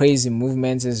about crazy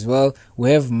movements as well,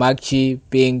 we have Makchi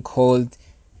being called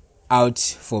out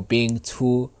for being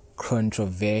too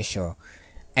controversial.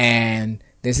 And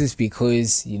this is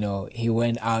because, he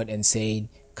went out and said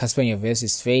Casper Nyovest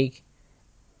is fake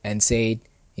and said,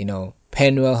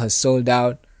 Penwell has sold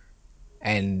out,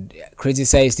 and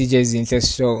criticized DJ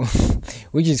Zinhle's show,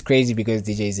 which is crazy because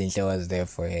DJ Zinhle was there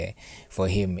for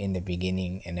him in the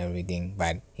beginning and everything.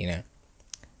 But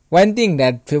one thing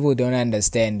that people don't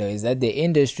understand though is that the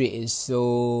industry is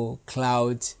so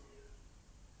cloud.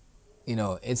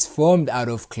 It's formed out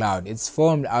of cloud. It's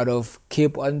formed out of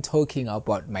keep on talking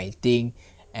about my thing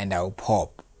and I'll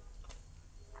pop,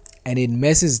 and it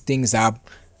messes things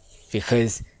up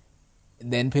because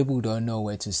then people don't know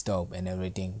where to stop and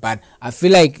everything. But I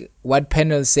feel like what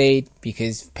Penwell said,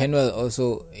 because Penwell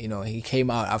also, he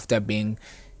came out after being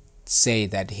say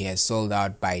that he has sold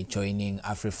out by joining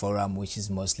AfriForum, which is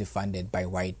mostly funded by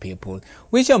white people,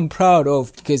 which I'm proud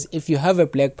of, because if you have a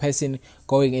black person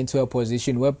going into a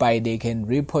position whereby they can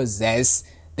repossess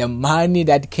the money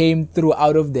that came through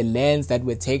out of the lands that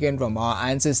were taken from our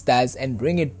ancestors and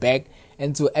bring it back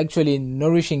into actually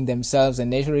nourishing themselves and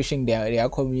nourishing their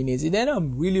community, then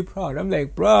I'm really proud. I'm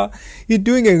like, bro, you're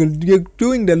doing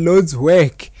the Lord's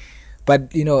work.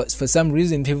 But for some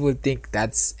reason people think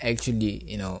that's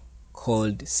actually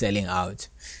called selling out.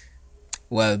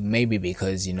 Well, maybe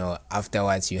because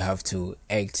afterwards you have to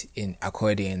act in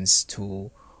accordance to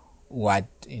what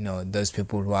those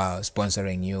people who are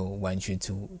sponsoring you want you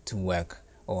to work,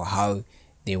 or how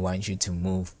they want you to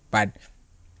move. But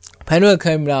Penwell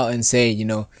came out and said,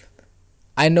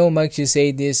 I know Max, you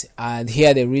say this, and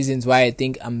here are the reasons why I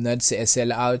think I'm not a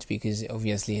sellout, because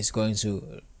obviously he's going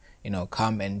to,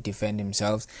 come and defend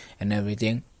himself and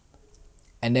everything.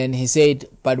 And then he said,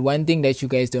 but one thing that you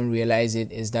guys don't realize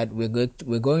it is that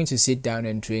we're going to sit down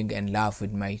and drink and laugh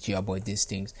with Mike G about these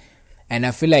things. And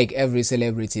I feel like every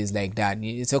celebrity is like that.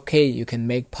 It's okay, you can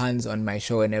make puns on my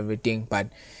show and everything, but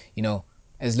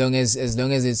as long as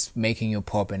it's making you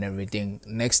pop and everything,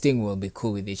 next thing we'll be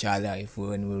cool with each other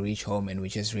when we reach home and we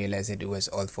just realize that it was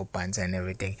all for puns and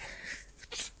everything.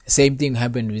 Same thing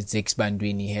happened with Zix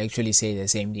Bandwini. He actually said the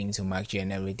same thing to Mark G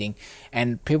and everything,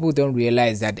 and people don't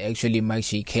realize that actually Mark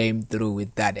G came through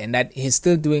with that, and that he's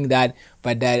still doing that.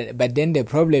 But then the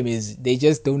problem is they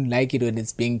just don't like it when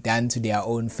it's being done to their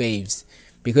own faves,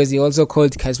 because he also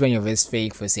called Casper Nyovest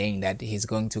fake for saying that he's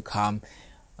going to come,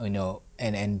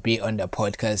 and be on the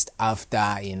podcast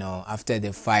after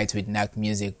the fight with Nak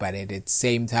Music, but at the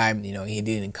same time, he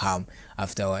didn't come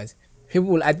afterwards.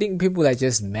 I think people are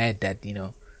just mad that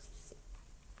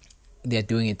they're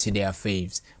doing it to their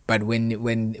faves. But when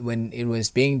it was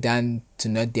being done to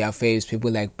not their faves,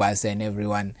 people like Basa and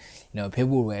everyone,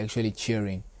 people were actually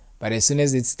cheering. But as soon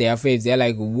as it's their faves, they're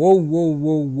like,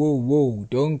 whoa,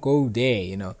 don't go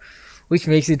there, which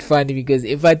makes it funny, because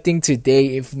if I think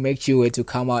today, if Make You were to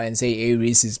come out and say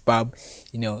Aries is pub,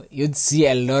 you'd see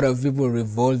a lot of people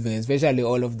revolving, especially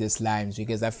all of the slimes,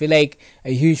 because I feel like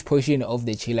a huge portion of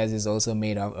the chillers is also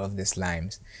made up of the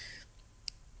slimes.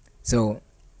 So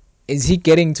is he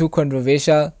getting too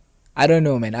controversial? I don't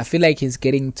know, man. I feel like he's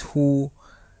getting too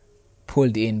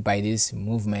pulled in by this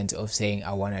movement of saying,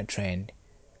 I want a trend,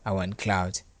 I want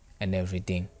clout and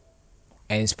everything.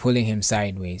 And it's pulling him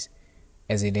sideways,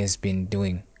 as it has been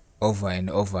doing over and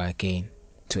over again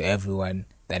to everyone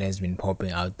that has been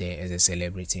popping out there as a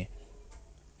celebrity.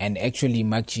 And actually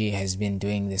Mark G has been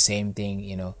doing the same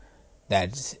thing,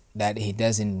 that he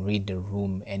doesn't read the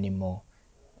room anymore.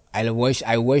 I watched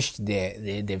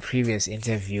the previous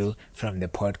interview from the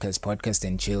podcast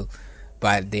and chill,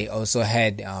 but they also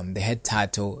had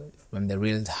Tato from the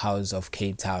Real House of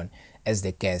Cape Town as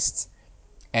the guests,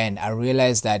 and I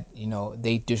realized that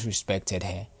they disrespected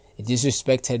her. They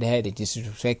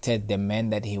disrespected the man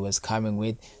that he was coming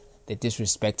with. They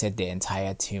disrespected the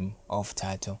entire team of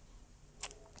Tato,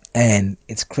 and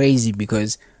it's crazy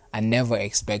because I never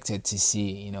expected to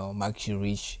see Mark G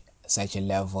reach such a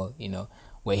level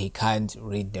where he can't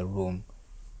read the room.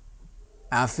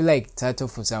 I feel like Tato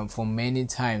for many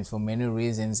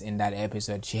reasons in that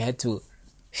episode, she had to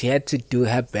do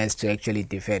her best to actually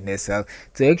defend herself,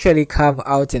 to actually come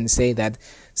out and say that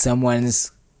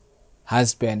someone's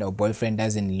husband or boyfriend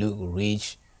doesn't look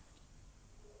rich.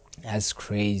 That's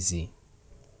crazy.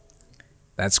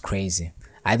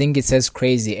 I think it's as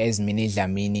crazy as Minnie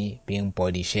Dlamini being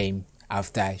body shamed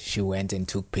after she went and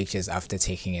took pictures after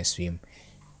taking a swim,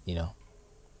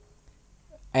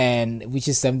 and which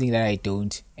is something that I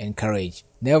don't encourage.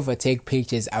 Never take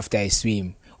pictures after I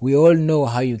swim. We all know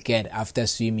how you get after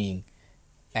swimming.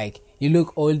 Like, you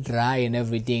look all dry and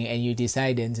everything, and you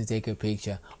decide then to take a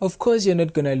picture. Of course you're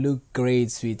not gonna look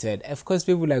great, sweetheart. Of course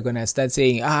people are gonna start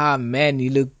saying, man, you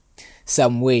look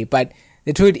some way. But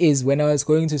The truth is, when I was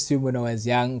going to swim when I was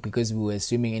young, because we were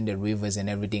swimming in the rivers and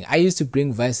everything, I used to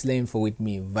bring Vaseline with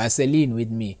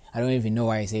me. I don't even know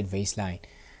why I said Vaseline.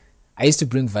 I used to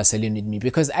bring Vaseline with me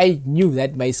because I knew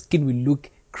that my skin will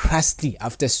look crusty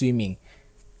after swimming.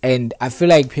 And I feel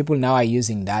like people now are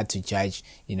using that to judge,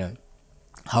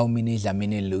 how Minnie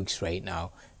Dlamini looks right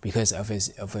now because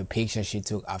of a picture she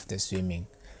took after swimming.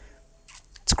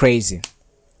 It's crazy.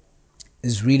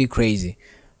 It's really crazy.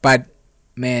 But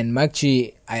man,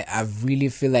 Makchi, I really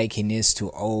feel like he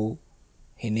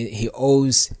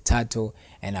owes Thato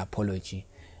an apology.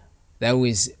 That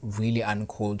was really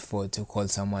uncalled for, to call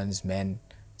someone's man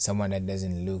someone that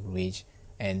doesn't look rich,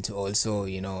 and to also,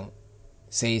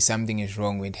 say something is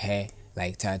wrong with her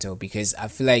like Thato, because I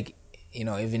feel like,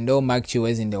 even though Makchi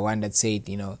wasn't the one that said,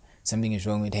 something is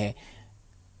wrong with her,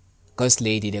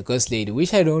 the ghost lady,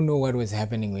 which I don't know what was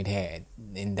happening with her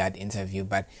in that interview,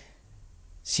 but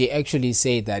she actually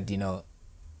said that,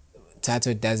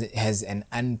 Thato has an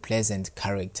unpleasant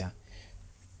character,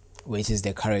 which is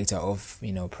the character of,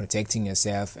 protecting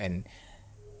yourself and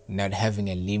not having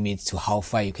a limit to how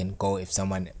far you can go if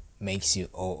someone makes you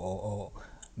or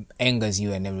angers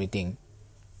you and everything.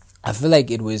 I feel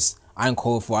like it was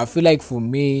uncalled for. I feel like for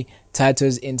me,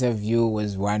 Thato's interview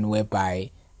was one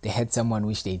whereby they had someone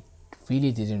which they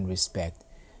really didn't respect,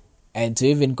 and to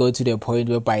even go to the point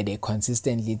whereby they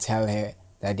consistently tell her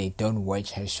that they don't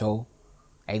watch her show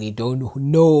and they don't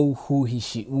know who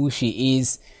she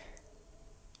is.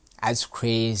 That's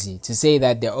crazy. To say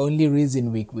that the only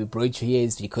reason we brought you here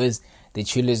is because the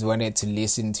chillers wanted to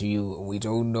listen to you. We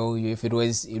don't know you. If it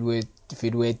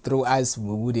were through us,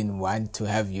 we wouldn't want to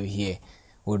have you here.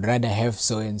 We'd rather have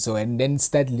so and so, and then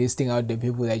start listing out the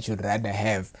people that you'd rather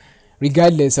have,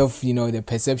 regardless of the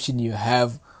perception you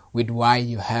have with why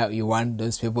you want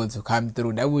those people to come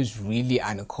through. That was really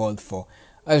uncalled for.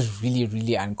 That was really,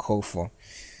 really uncalled for.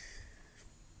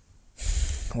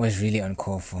 It was really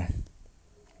uncalled for.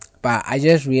 But I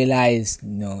just realized,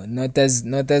 not as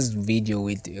video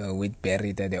with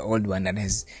Berita, the old one that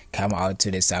has come out to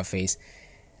the surface.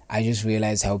 I just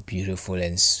realized how beautiful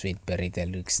and sweet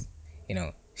Berita looks.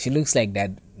 She looks like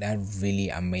that really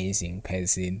amazing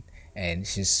person, and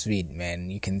she's sweet, man.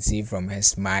 You can see from her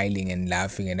smiling and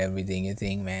laughing and everything. You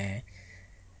think, man,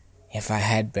 if I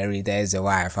had Berita as a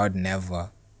wife, I would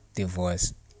never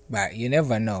divorce. But you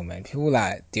never know, man. People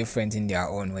are different in their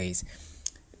own ways.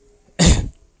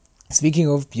 Speaking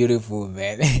of beautiful,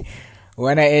 man, I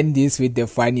want to end this with the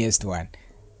funniest one.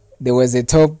 There was a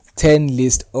top 10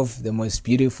 list of the most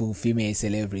beautiful female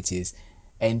celebrities,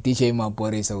 and DJ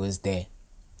Maphorisa was there.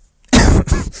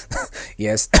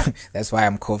 Yes, that's why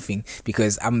I'm coughing,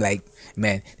 because I'm like,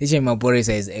 man, DJ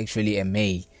Maphorisa is actually a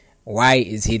male. Why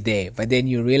is he there? But then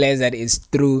you realize that it's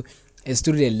through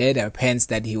the leather pants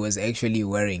that he was actually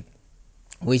wearing,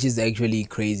 which is actually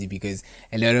crazy, because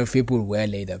a lot of people wear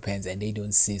leather pants and they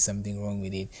don't see something wrong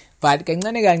with it. But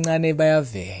kancane kancane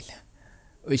bayavela,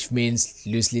 which means,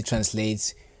 loosely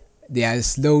translates, they are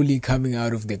slowly coming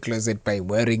out of the closet by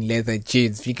wearing leather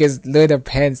jeans, because leather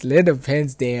pants,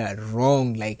 they are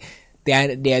wrong. Like,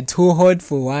 they are too hot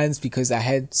for once, because I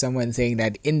heard someone saying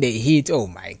that in the heat, oh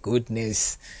my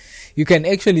goodness, you can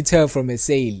actually tell from a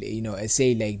sail, a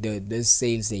sail like those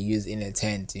sails they use in a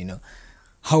tent,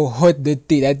 how hot that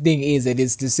thing is, that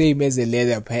it's the same as the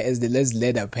leather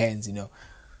pants,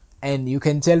 and you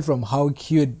can tell from how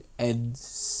cute and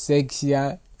sexy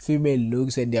female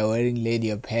looks when they're wearing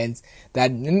leather pants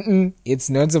that it's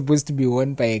not supposed to be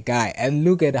worn by a guy. And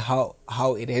look at how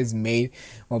it has made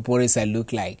Maphorisa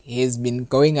look like. He has been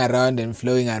going around and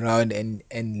flowing around and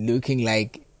looking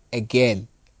like a girl,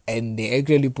 and they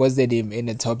actually posted him in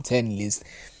the top 10 list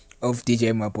of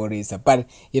DJ Maphorisa. But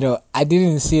I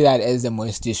didn't see that as the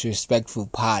most disrespectful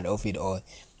part of it all.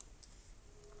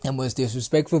 The most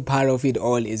disrespectful part of it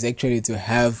all is actually to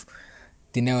have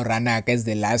Dineo Ranaka as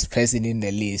the last person in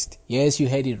the list. Yes, you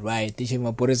heard it right. DJ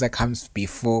Maphorisa comes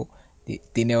before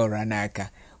Dineo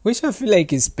Ranaka, which I feel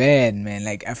like is bad, man.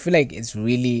 Like, I feel like it's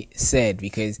really sad,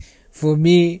 because for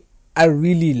me, I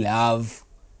really love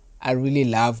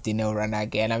Dineo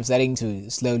Ranaka, and I'm starting to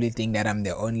slowly think that I'm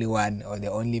the only one, or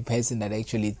the only person that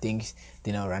actually thinks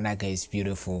Dineo Ranaka is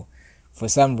beautiful. For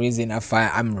some reason,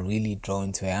 I'm really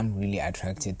drawn to her. I'm really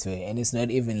attracted to her, and it's not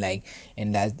even like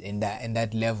in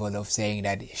that level of saying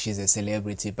that she's a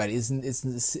celebrity, but it's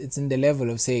in the level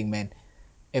of saying, man,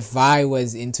 if I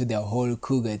was into the whole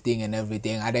cougar thing and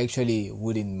everything, I'd actually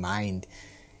wouldn't mind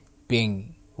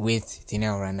being with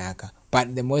Dineo Ranaka.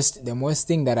 But the most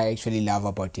thing that I actually love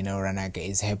about Dineo Ranaka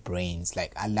is her brains.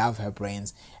 Like, I love her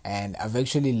brains, and I've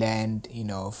actually learned,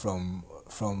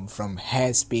 from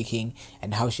her speaking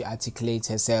and how she articulates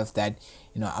herself, that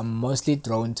I'm mostly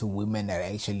drawn to women that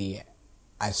actually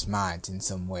are smart in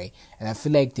some way. And I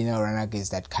feel like Dina Ranaka is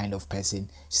that kind of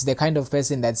person. She's the kind of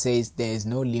person that says there is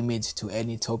no limit to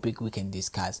any topic we can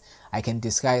discuss. I can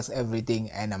discuss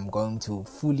everything and I'm going to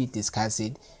fully discuss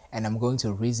it, and I'm going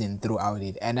to reason throughout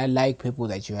it. And I like people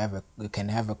that you can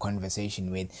have a conversation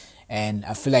with. And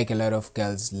I feel like a lot of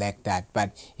girls lack that.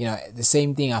 But the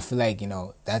same thing, I feel like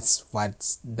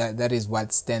that is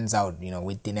what stands out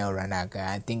with Dina Ranaka.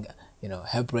 I think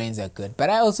her brains are good,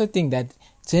 but I also think that,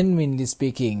 genuinely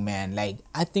speaking, man, like,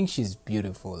 I think she's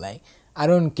beautiful. Like, I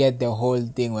don't get the whole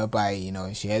thing whereby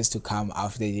she has to come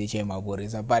after DJ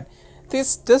Maphorisa, but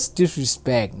that's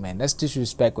disrespect, man. That's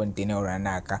disrespect on Dina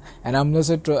Ranaka. And I'm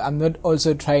not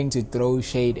also trying to throw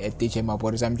shade at DJ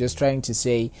Maphorisa. I'm just trying to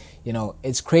say,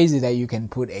 it's crazy that you can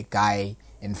put a guy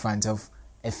in front of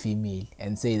a female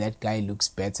and say that guy looks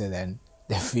better than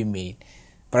the female.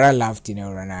 But I love Dina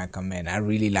Ranaka, man. I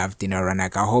really love Dina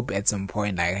Ranaka. I hope at some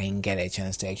point I can get a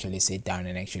chance to actually sit down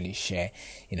and actually share,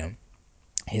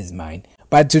 his mind.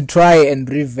 But to try and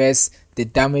reverse the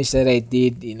damage that I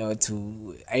did,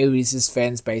 to Aries'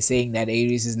 fans by saying that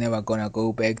Aries is never gonna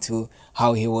go back to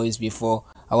how he was before,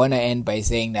 I wanna end by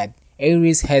saying that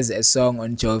Aries has a song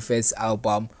on Joe Fett's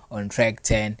album on track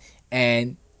 10,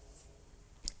 and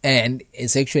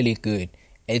it's actually good.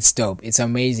 It's dope. It's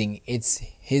amazing. It's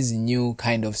his new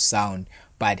kind of sound,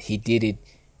 but he did it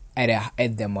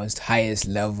at the most highest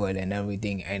level and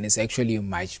everything, and it's actually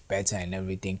much better and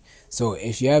everything. So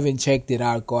if you haven't checked it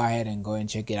out, go ahead and go and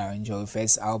check it out. Enjoy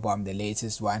Fett's album, the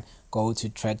latest one. Go to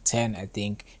track 10, I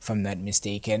think, if I'm not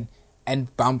mistaken,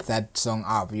 and bump that song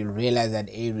up. You'll realize that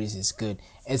Aries is good.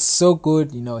 It's so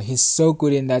good, he's so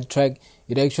good in that track.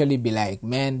 You'd actually be like,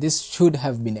 man, this should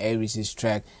have been Aries'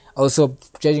 track. Also,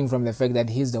 judging from the fact that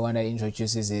he's the one that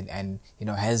introduces it and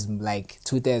has like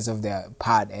 2/3 of the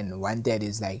part and 1/3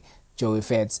 is like Joey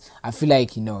Fett's, I feel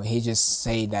like he just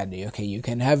say that, okay, you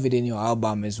can have it in your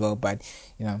album as well, but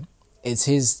it's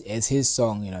his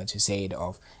song, to say it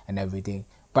off and everything.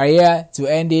 But yeah, to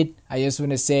end it, I just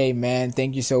want to say, man,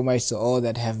 thank you so much to all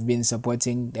that have been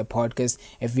supporting the podcast.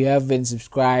 If you haven't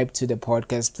subscribed to the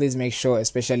podcast, please make sure,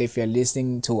 especially if you're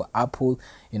listening to Apple,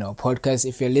 podcast.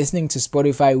 If you're listening to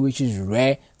Spotify, which is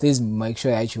rare, please make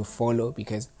sure that you follow,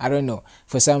 because I don't know,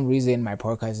 for some reason my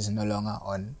podcast is no longer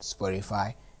on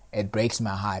Spotify. It breaks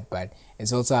my heart, but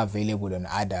it's also available on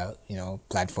other,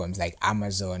 platforms like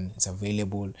Amazon. It's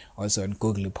available also on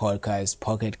Google Podcasts,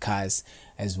 Pocket Casts,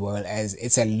 as well as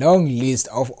it's a long list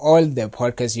of all the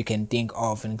podcasts you can think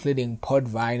of, including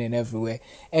Podvine and everywhere.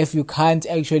 If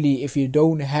you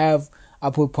don't have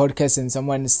Apple Podcasts and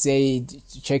someone say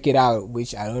check it out,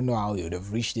 which I don't know how you would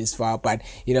have reached this far, but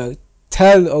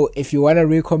if you want to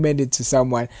recommend it to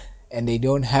someone and they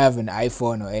don't have an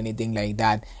iPhone or anything like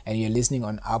that, and you're listening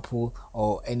on Apple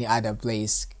or any other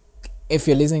place, if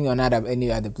you're listening on any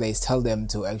other place, tell them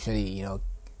to actually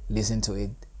listen to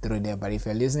it through there. But if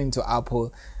you're listening to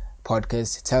Apple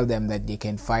Podcast, tell them that they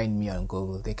can find me on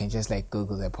Google. They can just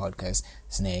Google the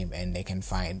podcast's name and they can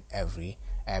find every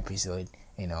episode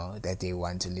that they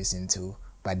want to listen to.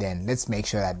 But then let's make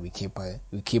sure that we keep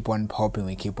on popping,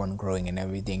 we keep on growing and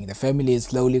everything. The family is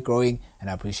slowly growing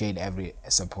and I appreciate every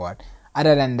support.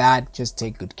 Other than that, just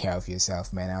take good care of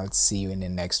yourself, man. I'll see you in the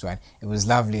next one. It was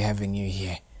lovely having you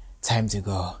here. Time to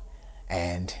go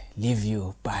and leave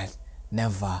you, but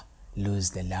never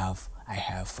lose the love I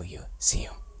have for you. See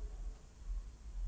you.